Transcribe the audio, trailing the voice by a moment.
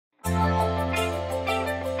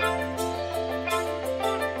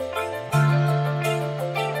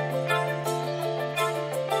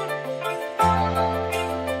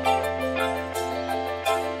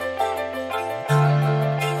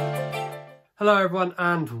Hello everyone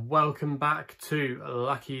and welcome back to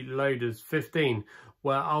Lucky Loaders 15,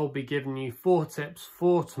 where I'll be giving you 4 tips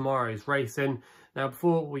for tomorrow's racing. Now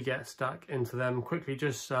before we get stuck into them, quickly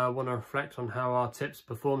just want to reflect on how our tips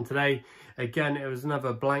performed today. Again, it was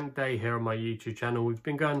another blank day here on my YouTube channel. We've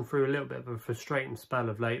been going through a little bit of a frustrating spell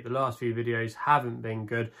of late. The last few videos haven't been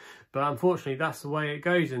good, but unfortunately that's the way it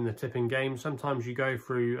goes in the tipping game. Sometimes you go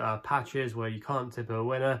through patches where you can't tip a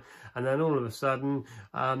winner, and then all of a sudden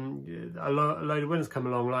a load of winners come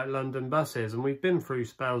along, like London buses, and we've been through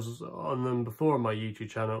spells on them before on my YouTube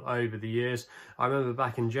channel over the years. I remember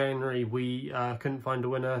back in January we couldn't find a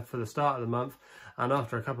winner for the start of the month, and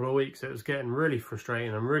after a couple of weeks it was getting really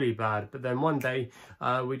frustrating and really bad. But then one day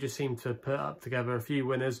we just seemed to put up together a few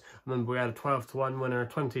winners. I remember we had a 12-to-1 winner, a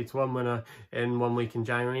 20-to-1 winner in 1 week in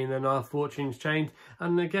January, and then our fortunes changed.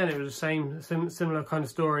 And again, it was the similar kind of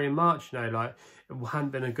story in March. You know, like, it hadn't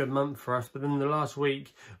been a good month for us, but then the last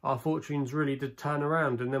week our fortunes really did turn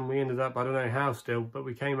around, and then we ended up, I don't know how still, but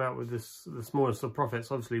we came out with the smallest of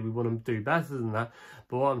profits. Obviously we want to do better than that,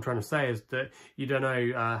 but what I'm trying to say is that you don't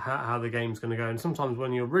know how the game's going to go, and sometimes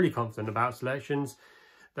when you're really confident about selections,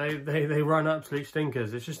 they run absolute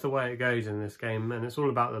stinkers. It's just the way it goes in this game, and it's all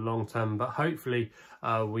about the long term. But hopefully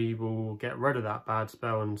we will get rid of that bad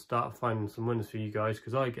spell and start finding some winners for you guys,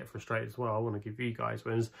 because I get frustrated as well. I want to give you guys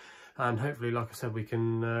winners, and hopefully, like I said, we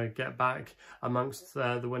can get back amongst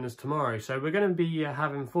the winners tomorrow. So we're going to be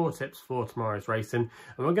having 4 tips for tomorrow's racing,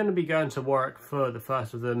 and we're going to be going to Warwick for the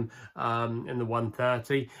first of them in the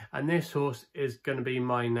 1:30, and this horse is going to be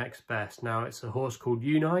my next best. Now, it's a horse called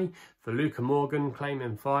Unai for Luca Morgan,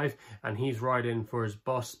 claiming 5, and he's riding for his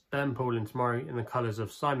boss Ben Paulin tomorrow in the colours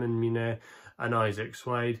of Simon Munir and Isaac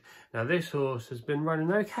Swade. Now, this horse has been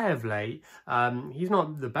running okay of late. He's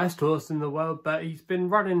not the best horse in the world, but he's been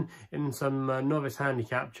running in some novice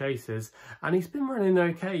handicap chases, and he's been running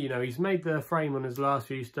okay. You know, he's made the frame on his last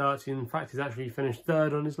few starts. In fact, he's actually finished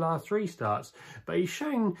 3rd on his last 3 starts, but he's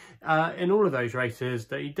shown in all of those races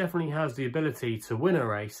that he definitely has the ability to win a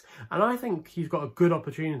race, and I think he's got a good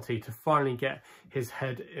opportunity to finally get his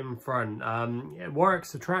head in front.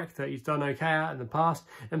 Warwick's a track that he's done okay at in the past.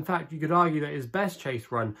 In fact, you could argue that his best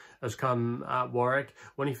chase run has come at Warwick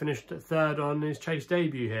when he finished 3rd on his chase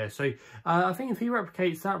debut here. So I think if he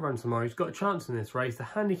replicates that run tomorrow, he's got a chance in this race. The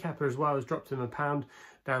handicapper as well has dropped him a pound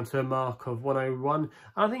down to a mark of 101.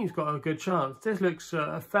 I think he's got a good chance. This looks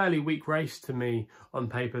a fairly weak race to me on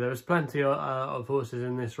paper. There was plenty of horses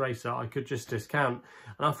in this race that I could just discount,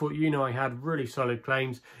 and I thought Unai had really solid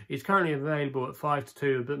claims. He's currently available at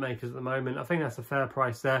 5-2 with bookmakers at the moment. I think that's a fair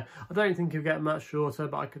price there. I don't think he'll get much shorter,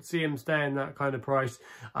 but I could see him staying that kind of price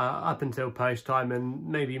up until post time, and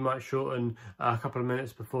maybe he might shorten a couple of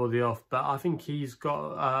minutes before the off. But I think he's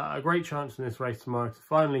got a great chance in this race tomorrow to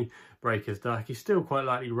finally break his duck. He's still quite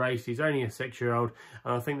likely raced. He's only a 6-year-old,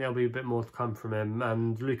 and I think there'll be a bit more to come from him.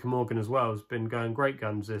 And Luca Morgan as well has been going great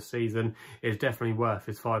guns this season. Is definitely worth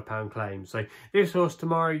his £5 claim. So this horse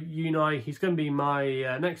tomorrow, Unai, he's going to be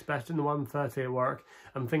my next best in the 1:30 at Warwick,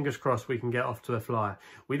 and fingers crossed we can get off to a flyer.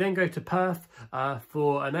 We then go to Perth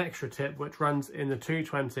for an extra tip which runs in the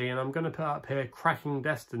 2:20, and I'm going to put up here Cracking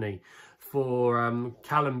Destiny for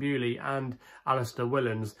Callum Bewley and Alistair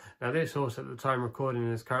Willens. Now, this horse at the time recording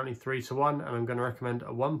is currently 3-to-1, and I'm going to recommend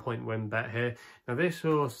a 1-point win bet here. Now, this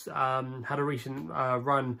horse had a recent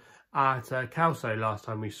run at Kelso last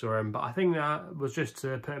time we saw him, but I think that was just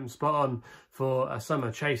to put him spot on for a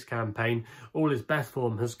summer chase campaign. All his best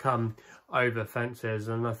form has come over fences,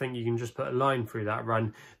 and I think you can just put a line through that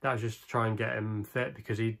run. That was just to try and get him fit,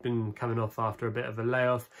 because he'd been coming off after a bit of a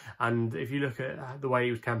layoff, and if you look at the way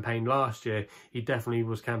he was campaigned last year, he definitely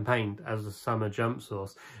was campaigned as a summer jump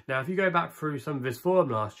source. Now, if you go back through some of his form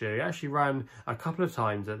last year, he actually ran a couple of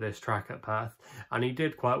times at this track at Perth, and he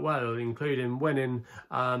did quite well, including winning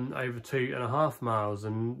over 2.5 miles,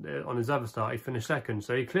 and on his other start he finished 2nd.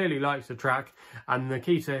 So he clearly likes the track, and the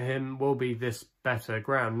key to him will be this better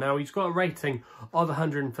ground. Now, he's got a rating of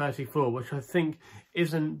 134, which I think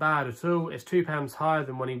isn't bad at all. It's £2 higher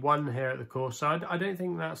than when he won here at the course, so I don't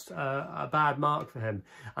think that's a bad mark for him.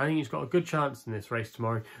 I think he's got a good chance in this race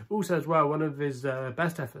tomorrow. Also as well, one of his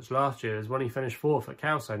best efforts last year is when he finished 4th at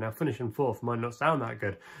Kelso. Now, finishing 4th might not sound that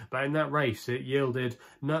good, but in that race it yielded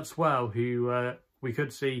Nutswell, who we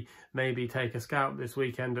could see maybe take a scalp this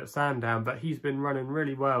weekend at Sandown, but he's been running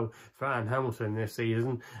really well for Anne Hamilton this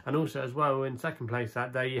season. And also as well, in second place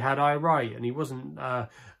that day, you had Unai, and he wasn't a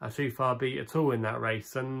too far beat at all in that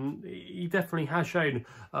race, and he definitely has shown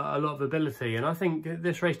a lot of ability, and I think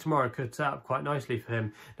this race tomorrow could set up quite nicely for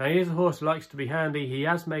him. Now, he is a horse who likes to be handy. He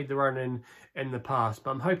has made the run in the past,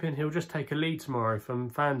 but I'm hoping he'll just take a lead tomorrow from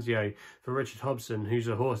Fanzio for Richard Hobson, who's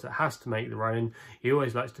a horse that has to make the run in. He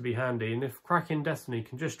always likes to be handy, and if Cracking Destiny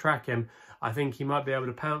can just track him, I think he might be able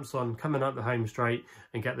to pounce on coming up the home straight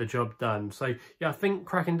and get the job done. So yeah, I think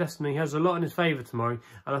Cracking Destiny has a lot in his favour tomorrow,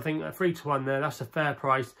 and I think at 3-1 there, that's a fair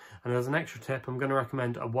price. And as an extra tip, I'm going to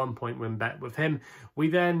recommend a 1-point win bet with him. We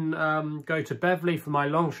then go to Beverley for my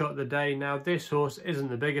long shot of the day. Now, this horse isn't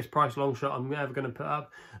the biggest price long shot I'm ever going to put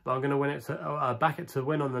up, but I'm going to win it to, back it to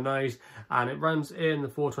win on the nose, and it runs in the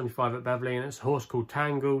 425 at Beverley, and it's a horse called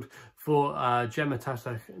Tangled for Gemma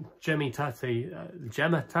Tatti,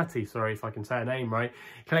 sorry if I can say her name right,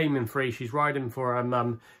 claiming free. She's riding for her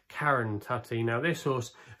mum, Karen Tatti. Now, this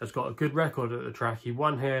horse has got a good record at the track. He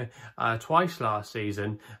won here twice last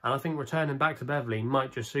season, and I think returning back to Beverley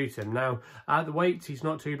might just suit him. Now, at the weights, he's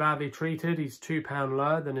not too badly treated. He's £2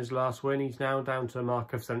 lower than his last win. He's now down to a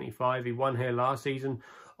mark of 75. He won here last season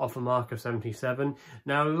off a mark of 77.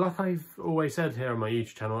 Now, like I've always said here on my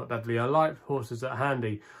YouTube channel at Beverley, I like horses that are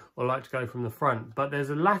handy or like to go from the front, but there's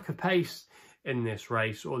a lack of pace in this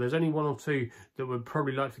race, or there's only one or two that would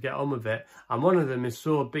probably like to get on with it, and one of them is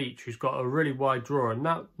Soar Beach, who's got a really wide draw, and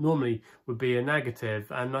that normally would be a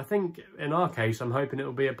negative, and I think in our case I'm hoping it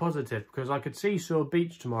will be a positive, because I could see Soar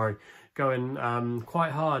Beach tomorrow going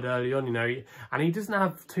quite hard early on, you know, and he doesn't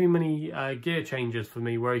have too many gear changes for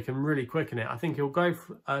me where he can really quicken it. I think he'll go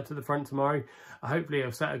to the front tomorrow. Hopefully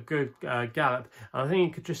he'll set a good gallop, and I think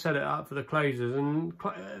he could just set it up for the closers, and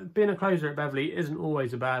being a closer at Beverley isn't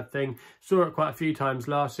always a bad thing. Saw it quite a few times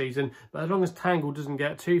last season, but as long as Tangled doesn't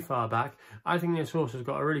get too far back, I think this horse has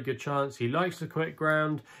got a really good chance. He likes the quick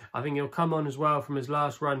ground. I think he'll come on as well from his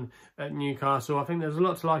last run at Newcastle. I think there's a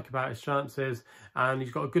lot to like about his chances, and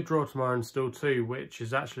he's got a good draw tomorrow and still too, which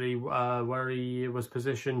is actually where he was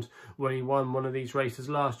positioned when he won one of these races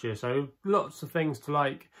last year. So lots of things to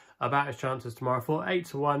like about his chances tomorrow. For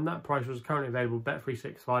 8-1, that price was currently available.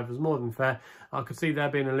 Bet365 was more than fair. I could see there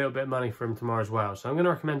being a little bit of money for him tomorrow as well. So I'm going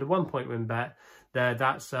to recommend a 1-point win bet there.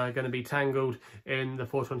 That's going to be Tangled in the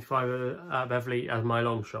 425 at Beverley as my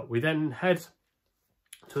long shot. We then head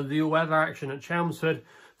to the all-weather action at Chelmsford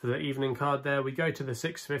for the evening card there. We go to the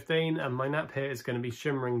 6:15, and my nap here is going to be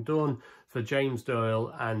Shimmering Dawn for James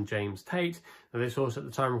Doyle and James Tate. Now, this horse at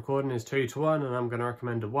the time of recording is 2-1, and I'm going to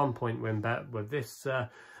recommend a 1-point win bet with this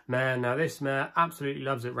mare. Now, this mare absolutely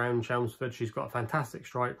loves it round Chelmsford. She's got a fantastic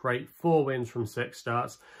strike rate, 4 wins from 6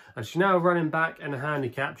 starts, and she's now running back in a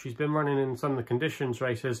handicap. She's been running in some of the conditions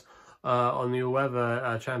races on the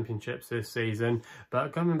all-weather championships this season,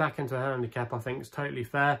 but coming back into a handicap I think is totally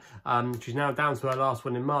fair. She's now down to her last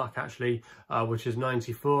winning mark actually, which is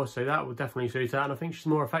 94, so that will definitely suit her, and I think she's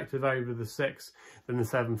more effective over the 6 than the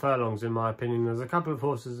 7 furlongs in my opinion. There's a couple of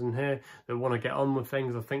horses in here that want to get on with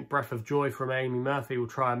things. I think Breath of Joy from Amy Murphy will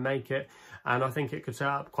try and make it, and I think it could set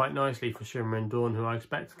up quite nicely for Shimmering Dawn, who I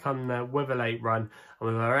expect to come there with a late run, and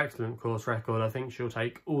with her excellent course record I think she'll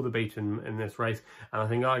take all the beating in this race, and I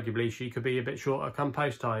think arguably she could be a bit shorter come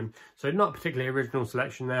post time. So not particularly original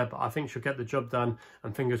selection there, but I think she'll get the job done,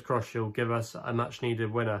 and fingers crossed she'll give us a much needed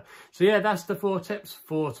winner. So yeah, that's the 4 tips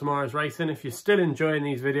for tomorrow's racing. If you're still enjoying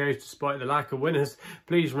these videos despite the lack of winners,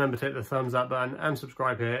 please remember to hit the thumbs up button and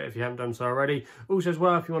subscribe here if you haven't done so already. Also as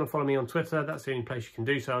well, if you want to follow me on Twitter, that's the only place you can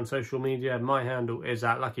do so on social media. My handle is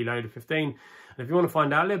at LuckyLoader15. And if you want to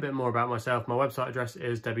find out a little bit more about myself, my website address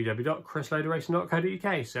is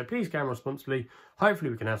www.chrisloaderracing.co.uk. So please gamble responsibly. Hopefully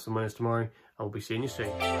we can have some winners tomorrow, and we'll be seeing you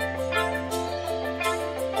soon.